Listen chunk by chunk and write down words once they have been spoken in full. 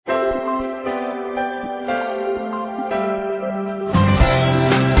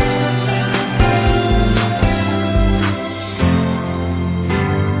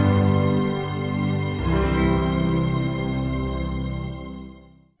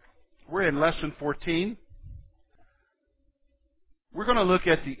We're in Lesson 14. We're going to look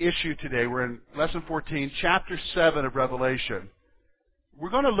at the issue today. We're in Lesson 14, Chapter 7 of Revelation. We're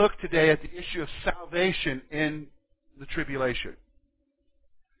going to look today at the issue of salvation in the tribulation.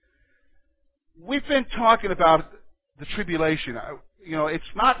 We've been talking about the tribulation. It's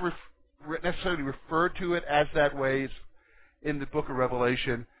not necessarily referred to it as that way in the book of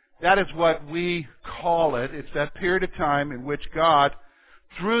Revelation. That is what we call it. It's that period of time in which God,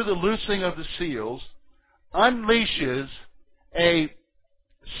 through the loosing of the seals, unleashes a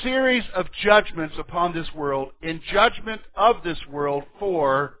series of judgments upon this world in judgment of this world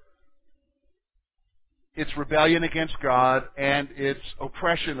for its rebellion against God and its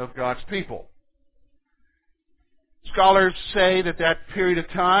oppression of God's people. Scholars say that that period of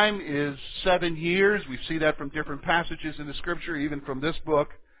time is 7 years. We see that from different passages in the Scripture, even from this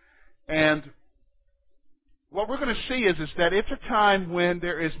book. And what we're going to see is that it's a time when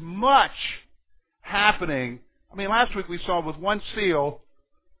there is much happening. I mean, last week we saw with one seal,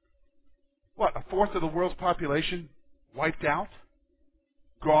 a fourth of the world's population wiped out,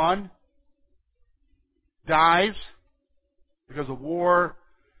 gone, dies because of war,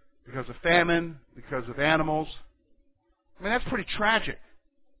 because of famine, because of animals. I mean, that's pretty tragic.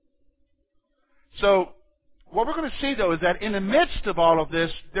 So, what we're going to see, though, is that in the midst of all of this,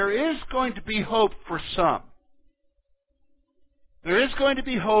 there is going to be hope for some. There is going to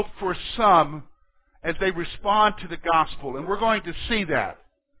be hope for some as they respond to the gospel, and we're going to see that.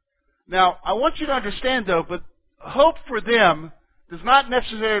 Now, I want you to understand, though, but hope for them does not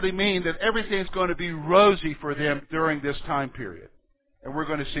necessarily mean that everything's going to be rosy for them during this time period. And we're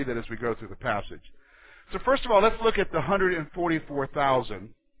going to see that as we go through the passage. So first of all, let's look at the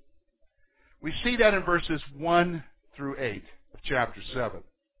 144,000. We see that in verses 1 through 8 of chapter 7.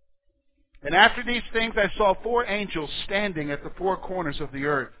 And after these things I saw 4 angels standing at the 4 corners of the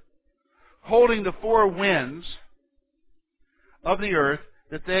earth, holding the 4 winds of the earth,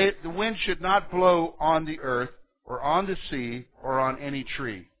 that the wind should not blow on the earth, or on the sea, or on any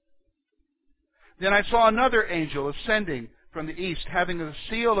tree. Then I saw another angel ascending from the east, having the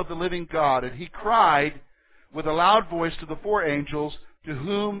seal of the living God, and he cried with a loud voice to the 4 angels to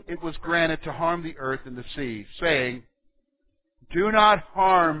whom it was granted to harm the earth and the sea, saying, Do not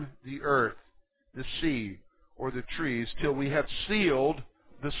harm the earth, the sea, or the trees, till we have sealed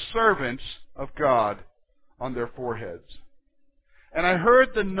the servants of God on their foreheads. And I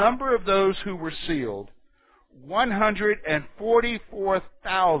heard the number of those who were sealed,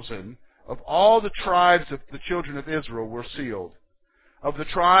 144,000 of all the tribes of the children of Israel were sealed. Of the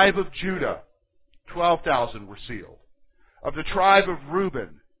tribe of Judah, 12,000 were sealed. Of the tribe of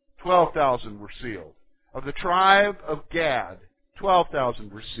Reuben, 12,000 were sealed. Of the tribe of Gad,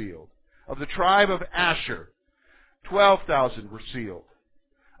 12,000 were sealed. Of the tribe of Asher, 12,000 were sealed.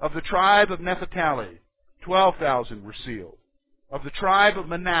 Of the tribe of Naphtali, 12,000 were sealed. Of the tribe of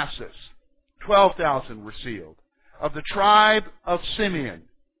Manasseh, 12,000 were sealed. Of the tribe of Simeon,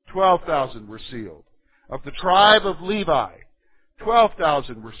 12,000 were sealed. Of the tribe of Levi,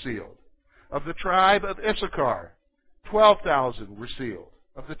 12,000 were sealed. Of the tribe of Issachar, 12,000 were sealed.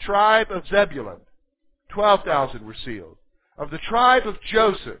 Of the tribe of Zebulun, 12,000 were sealed. Of the tribe of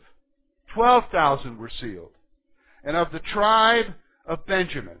Joseph, 12,000 were sealed. And of the tribe of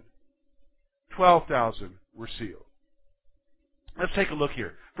Benjamin, 12,000 were sealed. Let's take a look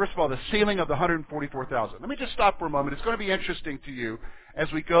here. First of all, the sealing of the 144,000. Let me just stop for a moment. It's going to be interesting to you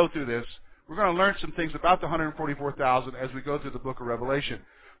as we go through this. We're going to learn some things about the 144,000 as we go through the book of Revelation.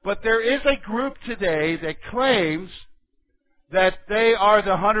 But there is a group today that claims that they are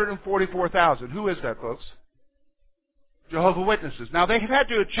the 144,000. Who is that, folks? Jehovah's Witnesses. Now, they have had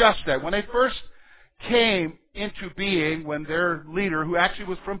to adjust that. When they first came into being, when their leader, who actually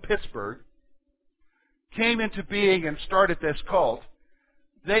was from Pittsburgh, came into being and started this cult,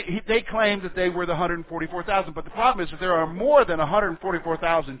 they claimed that they were the 144,000. But the problem is that there are more than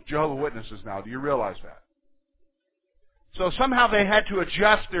 144,000 Jehovah's Witnesses now. Do you realize that? So somehow they had to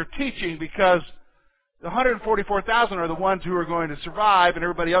adjust their teaching because the 144,000 are the ones who are going to survive and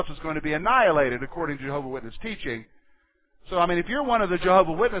everybody else is going to be annihilated according to Jehovah's Witness teaching. So, I mean, if you're one of the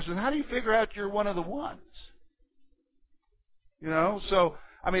Jehovah's Witnesses, how do you figure out you're one of the ones? So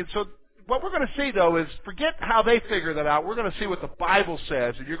what we're going to see, though, is forget how they figure that out. We're going to see what the Bible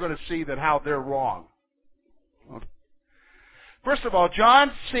says, and you're going to see that how they're wrong. First of all,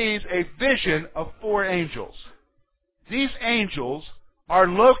 John sees a vision of 4 angels. These angels are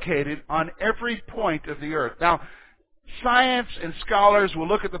located on every point of the earth. Now, science and scholars will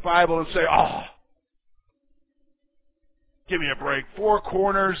look at the Bible and say, give me a break. 4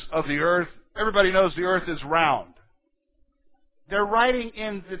 corners of the earth. Everybody knows the earth is round. they're writing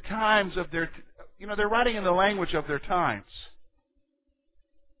in the times of their, they're writing in the language of their times.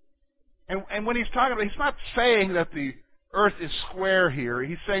 And when he's talking about, he's not saying that the earth is square here.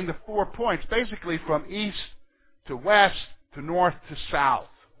 He's saying the 4 points, basically from east to west to north to south.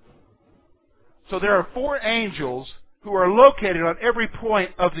 So there are 4 angels who are located on every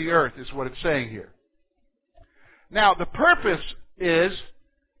point of the earth, is what it's saying here. Now, the purpose is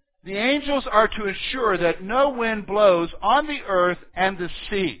the angels are to ensure that no wind blows on the earth and the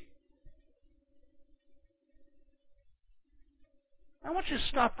sea. I want you to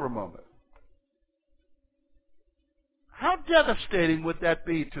stop for a moment. How devastating would that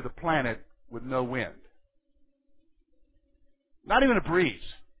be to the planet with no wind? Not even a breeze.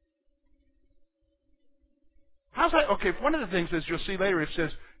 How's that? Okay, one of the things is, you'll see later, it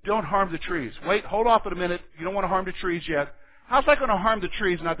says, don't harm the trees. Wait, hold off a minute. You don't want to harm the trees yet. How's that going to harm the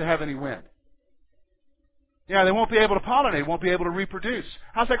trees not to have any wind? Yeah, they won't be able to pollinate, won't be able to reproduce.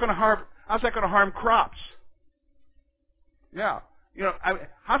 How's that going to harm crops? Yeah.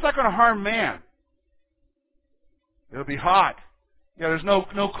 How's that going to harm man? It'll be hot. Yeah, there's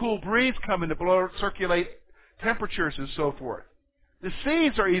no cool breeze coming to circulate temperatures and so forth. The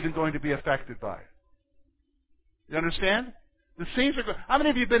seas are even going to be affected by it. You understand? The seas are going. How many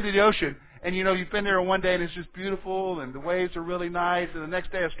of you have been to the ocean and you've been there one day and it's just beautiful and the waves are really nice, and the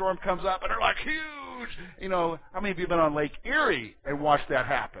next day a storm comes up and they're like huge? How many of you have been on Lake Erie and watched that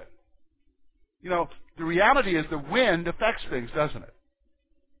happen? The reality is the wind affects things, doesn't it?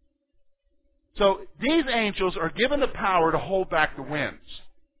 So these angels are given the power to hold back the winds.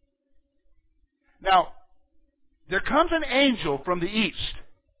 Now, there comes an angel from the east.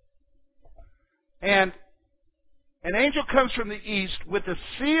 And an angel comes from the east with the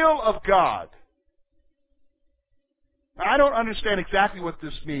seal of God. Now, I don't understand exactly what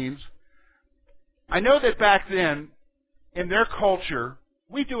this means. I know that back then, in their culture,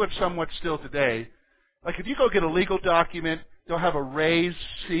 we do it somewhat still today. Like if you go get a legal document, they'll have a raised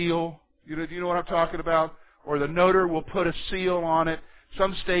seal. Do you know what I'm talking about? Or the notary will put a seal on it.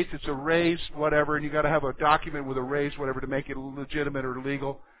 Some states it's a raised whatever, and you got to have a document with a raised whatever to make it legitimate or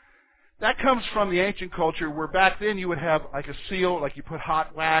legal. That comes from the ancient culture, where back then you would have like a seal, like you put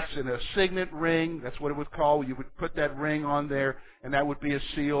hot wax in a signet ring. That's what it was called. You would put that ring on there, and that would be a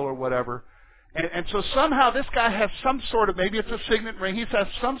seal or whatever. And so somehow this guy has some sort of, maybe it's a signet ring. He has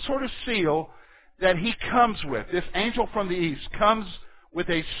some sort of seal that he comes with. This angel from the east comes with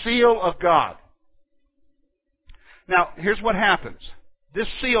a seal of God. Now, here's what happens. This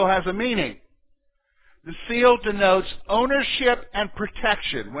seal has a meaning. The seal denotes ownership and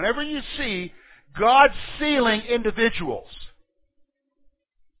protection. Whenever you see God sealing individuals,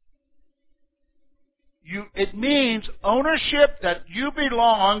 it means ownership, that you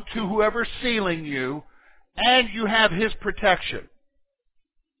belong to whoever's sealing you, and you have His protection.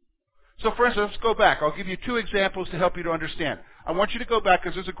 So for instance, let's go back. I'll give you 2 examples to help you to understand. I want you to go back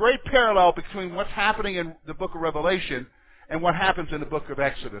because there's a great parallel between what's happening in the book of Revelation and what happens in the book of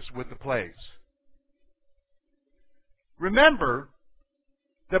Exodus with the plagues. Remember,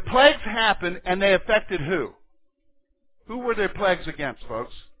 the plagues happened and they affected who? Who were their plagues against,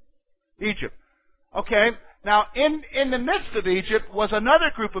 folks? Egypt. Okay, now in the midst of Egypt was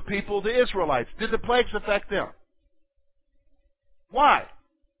another group of people, the Israelites. Did the plagues affect them? Why?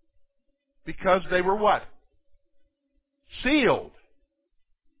 Because they were what? Sealed.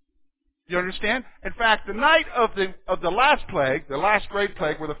 Do you understand? In fact, the night of the last plague, the last great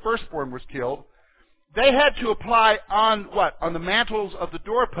plague where the firstborn was killed, they had to apply on what? On the mantles of the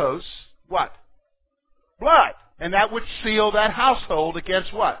doorposts, what? Blood. And that would seal that household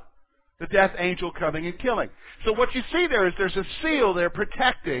against what? The death angel coming and killing. So what you see there is there's a seal there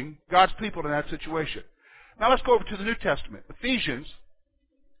protecting God's people in that situation. Now let's go over to the New Testament. Ephesians,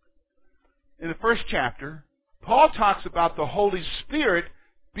 in the 1st chapter, Paul talks about the Holy Spirit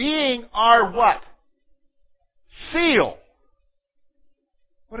being our what? Seal.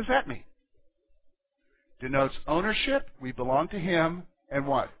 What does that mean? Denotes ownership, we belong to Him, and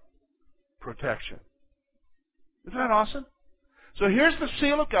what? Protection. Isn't that awesome? So here's the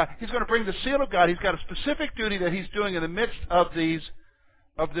seal of God. He's going to bring the seal of God. He's got a specific duty that He's doing in the midst of this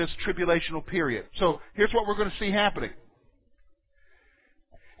tribulational period. So here's what we're going to see happening.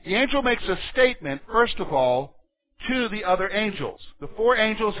 The angel makes a statement, first of all, to the other angels. The 4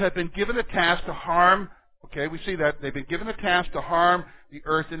 angels have been given the task to harm, okay, we see that. They've been given the task to harm the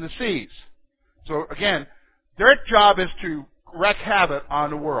earth and the seas. So again, their job is to wreak havoc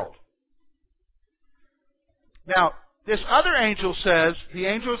on the world. Now, this other angel says the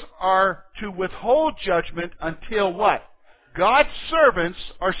angels are to withhold judgment until what? God's servants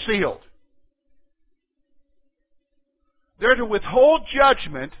are sealed. They're to withhold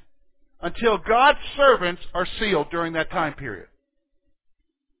judgment until God's servants are sealed during that time period,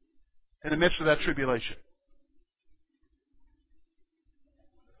 in the midst of that tribulation.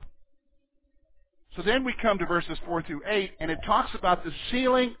 So then we come to verses 4 through 8, and it talks about the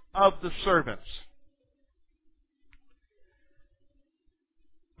sealing of the servants.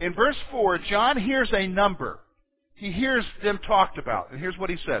 In verse 4, John hears a number. He hears them talked about. And here's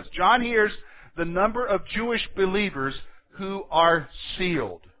what he says. John hears the number of Jewish believers who are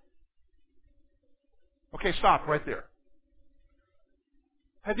sealed. Okay, stop right there.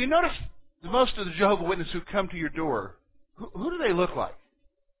 Have you noticed most of the Jehovah's Witnesses who come to your door, who do they look like?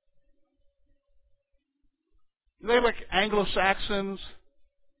 Do they look Anglo-Saxons?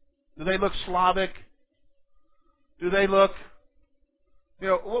 Do they look Slavic? Do they look,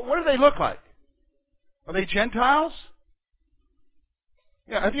 what do they look like? Are they Gentiles?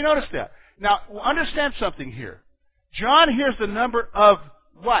 Yeah, have you noticed that? Now, understand something here. John hears the number of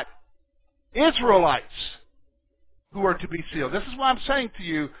what? Israelites who are to be sealed. This is why I'm saying to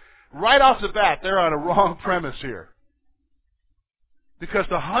you, right off the bat, they're on a wrong premise here. Because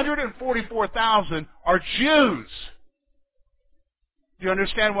the 144,000 are Jews. Do you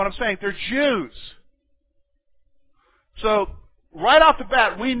understand what I'm saying? They're Jews. So, right off the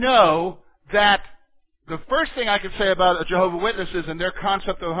bat, we know that the first thing I can say about a Jehovah's Witnesses and their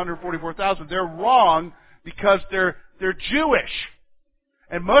concept of 144,000, they're wrong because they're Jewish.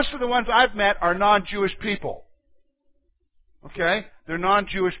 And most of the ones I've met are non-Jewish people. Okay? They're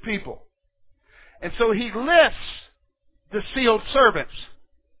non-Jewish people. And so he lists the sealed servants.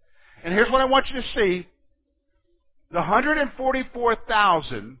 And here's what I want you to see. The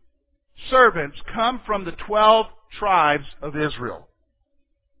 144,000 servants come from the 12 tribes of Israel.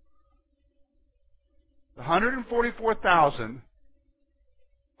 The 144,000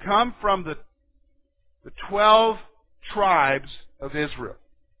 come from the 12 tribes of Israel.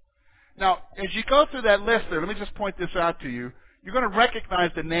 Now, as you go through that list there, let me just point this out to you. You're going to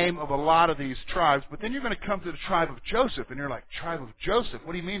recognize the name of a lot of these tribes, but then you're going to come to the tribe of Joseph, and you're like, tribe of Joseph?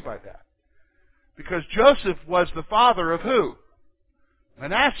 What do you mean by that? Because Joseph was the father of who?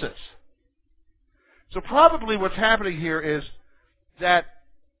 Manasseh. So probably what's happening here is that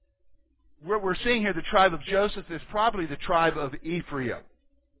what we're seeing here, the tribe of Joseph, is probably the tribe of Ephraim.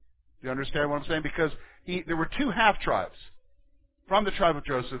 Do you understand what I'm saying? Because there were two half-tribes from the tribe of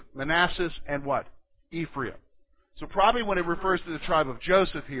Joseph, Manasseh and what? Ephraim. So probably when it refers to the tribe of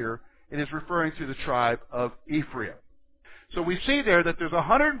Joseph here, it is referring to the tribe of Ephraim. So we see there that there's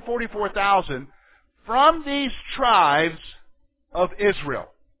 144,000 from these tribes of Israel.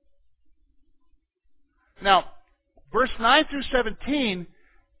 Now, verse 9 through 17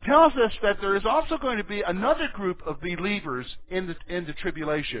 tells us that there is also going to be another group of believers in the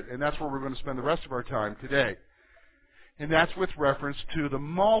tribulation, and that's where we're going to spend the rest of our time today. And that's with reference to the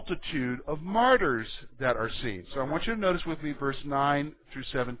multitude of martyrs that are seen. So I want you to notice with me verse 9 through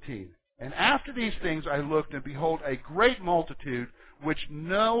 17. And after these things I looked, and behold, a great multitude, which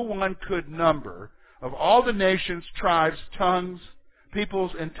no one could number, of all the nations, tribes, tongues,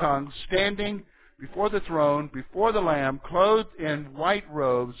 peoples, and tongues, standing before the throne, before the Lamb, clothed in white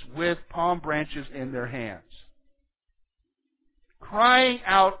robes, with palm branches in their hands, crying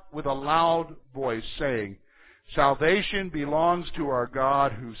out with a loud voice, saying, Salvation belongs to our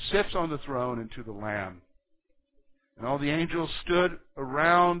God who sits on the throne and to the Lamb. And all the angels stood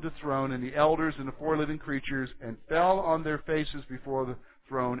around the throne, and the elders and the four living creatures, and fell on their faces before the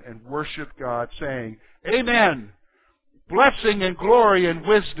throne and worshiped God, saying, Amen! Blessing and glory and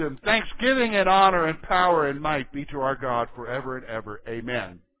wisdom, thanksgiving and honor and power and might be to our God forever and ever.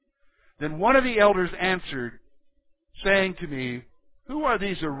 Amen. Then one of the elders answered, saying to me, Who are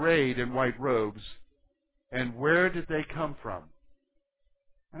these arrayed in white robes, and where did they come from?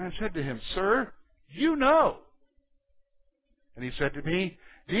 And I said to him, Sir, you know. And he said to me,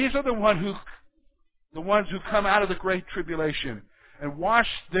 These are the ones who come out of the great tribulation, and washed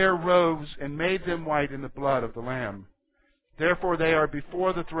their robes and made them white in the blood of the Lamb. Therefore they are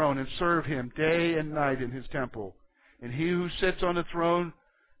before the throne and serve him day and night in his temple. And he who sits on the throne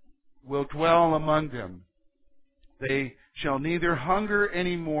will dwell among them. They shall neither hunger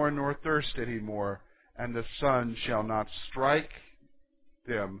any more nor thirst any more, and the sun shall not strike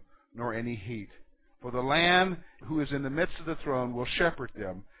them, nor any heat. For the Lamb who is in the midst of the throne will shepherd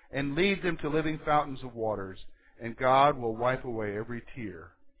them, and lead them to living fountains of waters, and God will wipe away every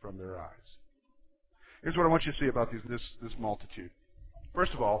tear from their eyes. Here's what I want you to see about this multitude.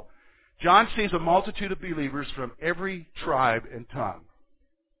 First of all, John sees a multitude of believers from every tribe and tongue.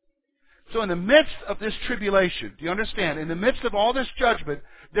 So in the midst of this tribulation, do you understand? In the midst of all this judgment,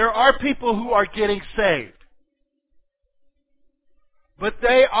 there are people who are getting saved. but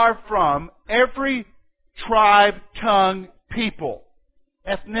they are from every tribe, tongue, people,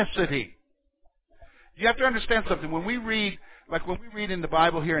 ethnicity. You have to understand something. When we read in the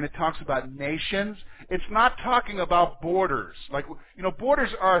Bible here and it talks about nations, it's not talking about borders. Borders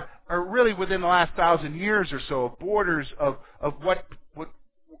are really within the last 1,000 years or so, borders of what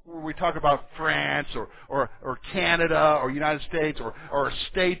we talk about France or Canada or United States or a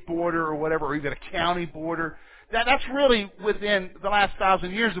state border or whatever, or even a county border. That's really within the last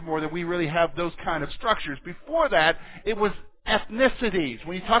 1,000 years or more that we really have those kind of structures. Before that, it was ethnicities.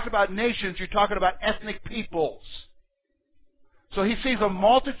 When you talk about nations, you're talking about ethnic peoples. So he sees a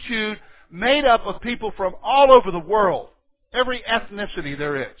multitude made up of people from all over the world. Every ethnicity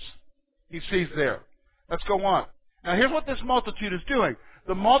there is, he sees there. Let's go on. Now here's what this multitude is doing.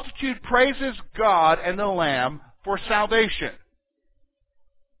 The multitude praises God and the Lamb for salvation.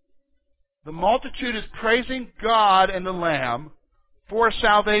 The multitude is praising God and the Lamb for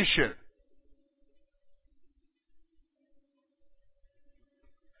salvation.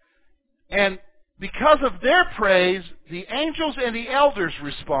 And because of their praise, the angels and the elders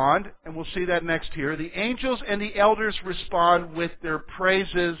respond, and we'll see that next here. The angels and the elders respond with their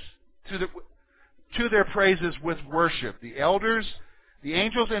praises to their praises with worship. The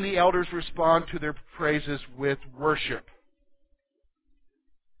angels and the elders respond to their praises with worship.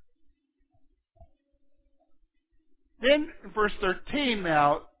 Then, in verse 13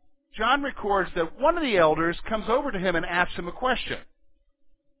 now, John records that one of the elders comes over to him and asks him a question.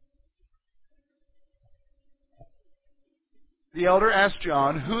 The elder asked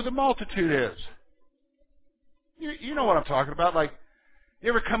John who the multitude is. You know what I'm talking about. Like, you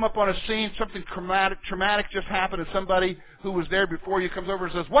ever come up on a scene, something traumatic just happened, and somebody who was there before you comes over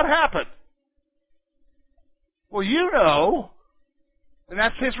and says, "What happened?" Well, you know. And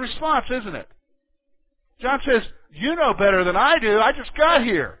that's his response, isn't it? John says, "You know better than I do. I just got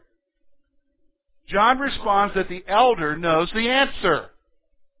here." John responds that the elder knows the answer.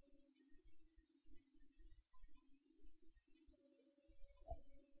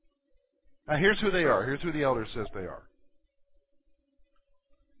 Now here's who they are. Here's who the elder says they are.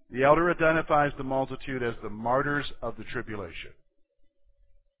 The elder identifies the multitude as the martyrs of the tribulation.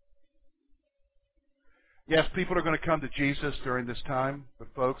 Yes, people are going to come to Jesus during this time, but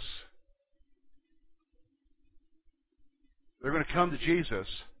folks, they're going to come to Jesus,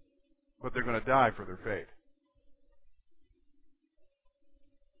 but they're going to die for their faith.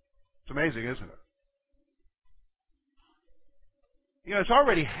 It's amazing, isn't it? It's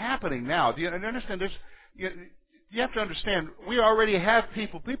already happening now. Do you understand this? You have to understand, we already have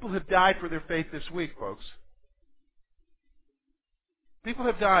people. People have died for their faith this week, folks. People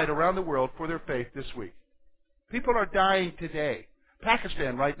have died around the world for their faith this week. People are dying today.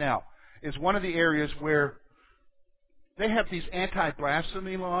 Pakistan right now is one of the areas where they have these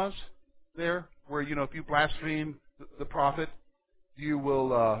anti-blasphemy laws there, where, if you blaspheme the prophet, you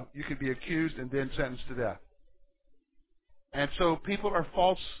can be accused and then sentenced to death. And so people are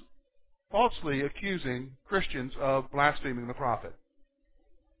falsely accusing Christians of blaspheming the prophet.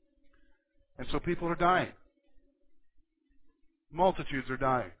 And so people are dying. Multitudes are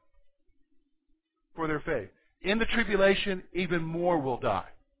dying for their faith. In the tribulation, even more will die.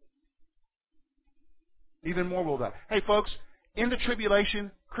 Even more will die. Hey, folks, in the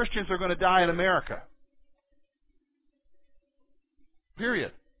tribulation, Christians are going to die in America.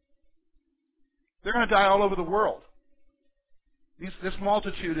 Period. They're going to die all over the world. This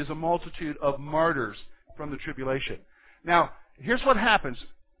multitude is a multitude of martyrs from the tribulation. Now, here's what happens.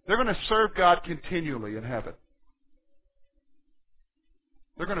 They're going to serve God continually in heaven.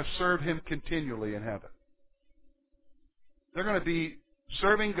 They're going to serve Him continually in heaven. They're going to be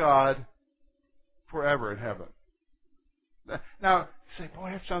serving God forever in heaven. Now, you say,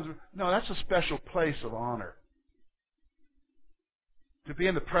 boy, that sounds... No, that's a special place of honor. To be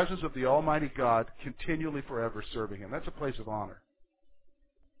in the presence of the Almighty God continually forever serving Him. That's a place of honor.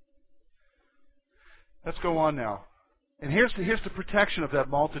 Let's go on now. And here's the protection of that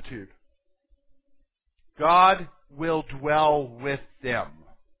multitude. God will dwell with them.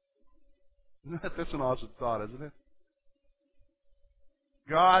 That's an awesome thought, isn't it?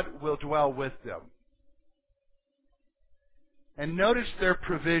 God will dwell with them. And notice their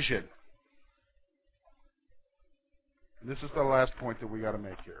provision. This is the last point that we got to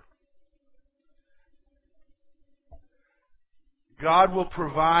make here. God will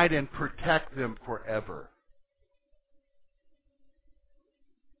provide and protect them forever.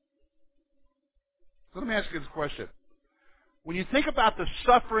 So let me ask you this question. When you think about the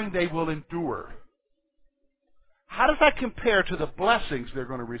suffering they will endure, how does that compare to the blessings they're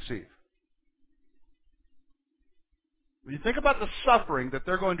going to receive? When you think about the suffering that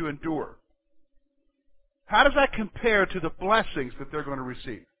they're going to endure, how does that compare to the blessings that they're going to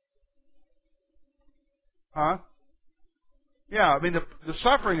receive? Huh? Yeah, I mean, the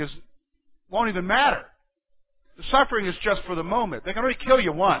suffering won't even matter. The suffering is just for the moment. They can only kill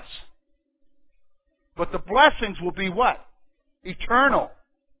you once. But the blessings will be what? Eternal.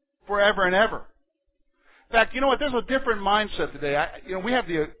 Forever and ever. In fact, you know what? There's a different mindset today. We have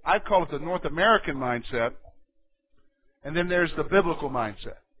I call it the North American mindset, and then there's the biblical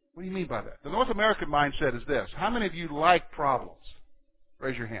mindset. What do you mean by that? The North American mindset is this. How many of you like problems?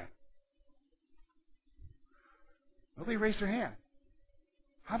 Raise your hand. Nobody raised their hand.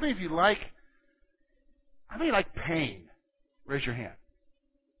 How many of you like pain? Raise your hand.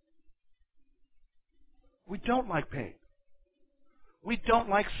 We don't like pain. We don't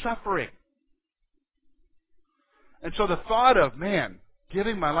like suffering. And so the thought of, man,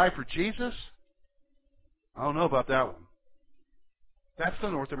 giving my life for Jesus, I don't know about that one. That's the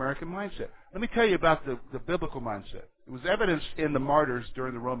North American mindset. Let me tell you about the biblical mindset. It was evidenced in the martyrs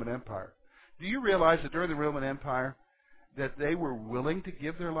during the Roman Empire. Do you realize that during the Roman Empire that they were willing to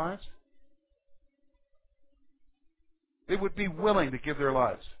give their lives? They would be willing to give their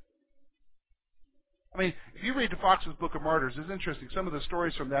lives. I mean, if you read the Fox's Book of Martyrs, it's interesting. Some of the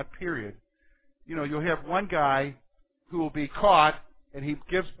stories from that period, you'll have one guy who will be caught, and he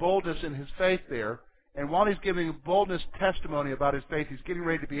gives boldness in his faith there. And while he's giving boldness testimony about his faith, he's getting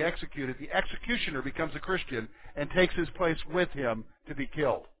ready to be executed. The executioner becomes a Christian and takes his place with him to be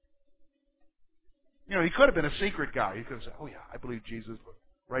killed. He could have been a secret guy. He could have said, oh, yeah, I believe Jesus, but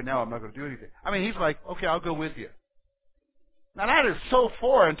right now I'm not going to do anything. I mean, he's like, okay, I'll go with you. Now, that is so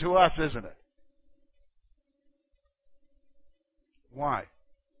foreign to us, isn't it? Why?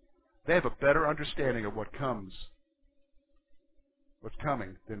 They have a better understanding of what's coming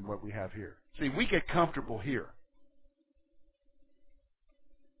than what we have here. See, we get comfortable here.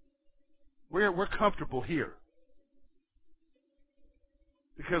 We're comfortable here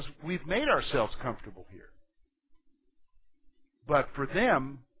because we've made ourselves comfortable here. But for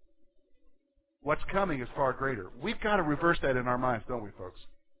them, what's coming is far greater. We've got to reverse that in our minds, don't we, folks?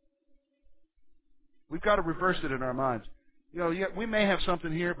 We've got to reverse it in our minds. We may have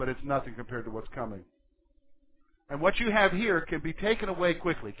something here, but it's nothing compared to what's coming. And what you have here can be taken away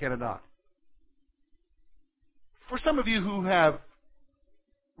quickly, can it not? For some of you who have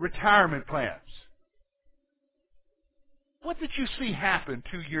retirement plans, what did you see happen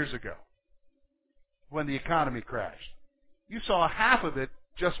 2 years ago when the economy crashed? You saw half of it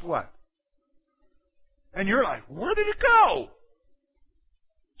just what? And you're like, where did it go?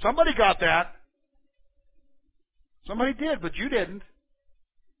 Somebody got that. Somebody did, but you didn't.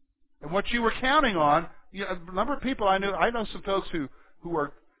 And what you were counting on, a number of people I know some folks who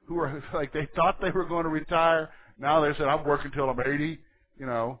are like, they thought they were going to retire. Now they said, I'm working till I'm 80,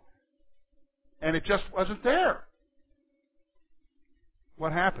 and it just wasn't there.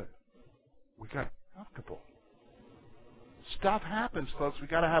 What happened? We got comfortable. Stuff happens, folks. We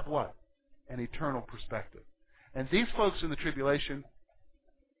got to have what? An eternal perspective. And these folks in the tribulation,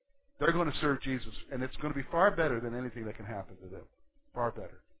 they're going to serve Jesus, and it's going to be far better than anything that can happen to them. Far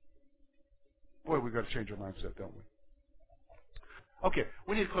better. Boy, we've got to change our mindset, don't we? Okay,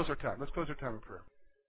 we need to close our time. Let's close our time in prayer.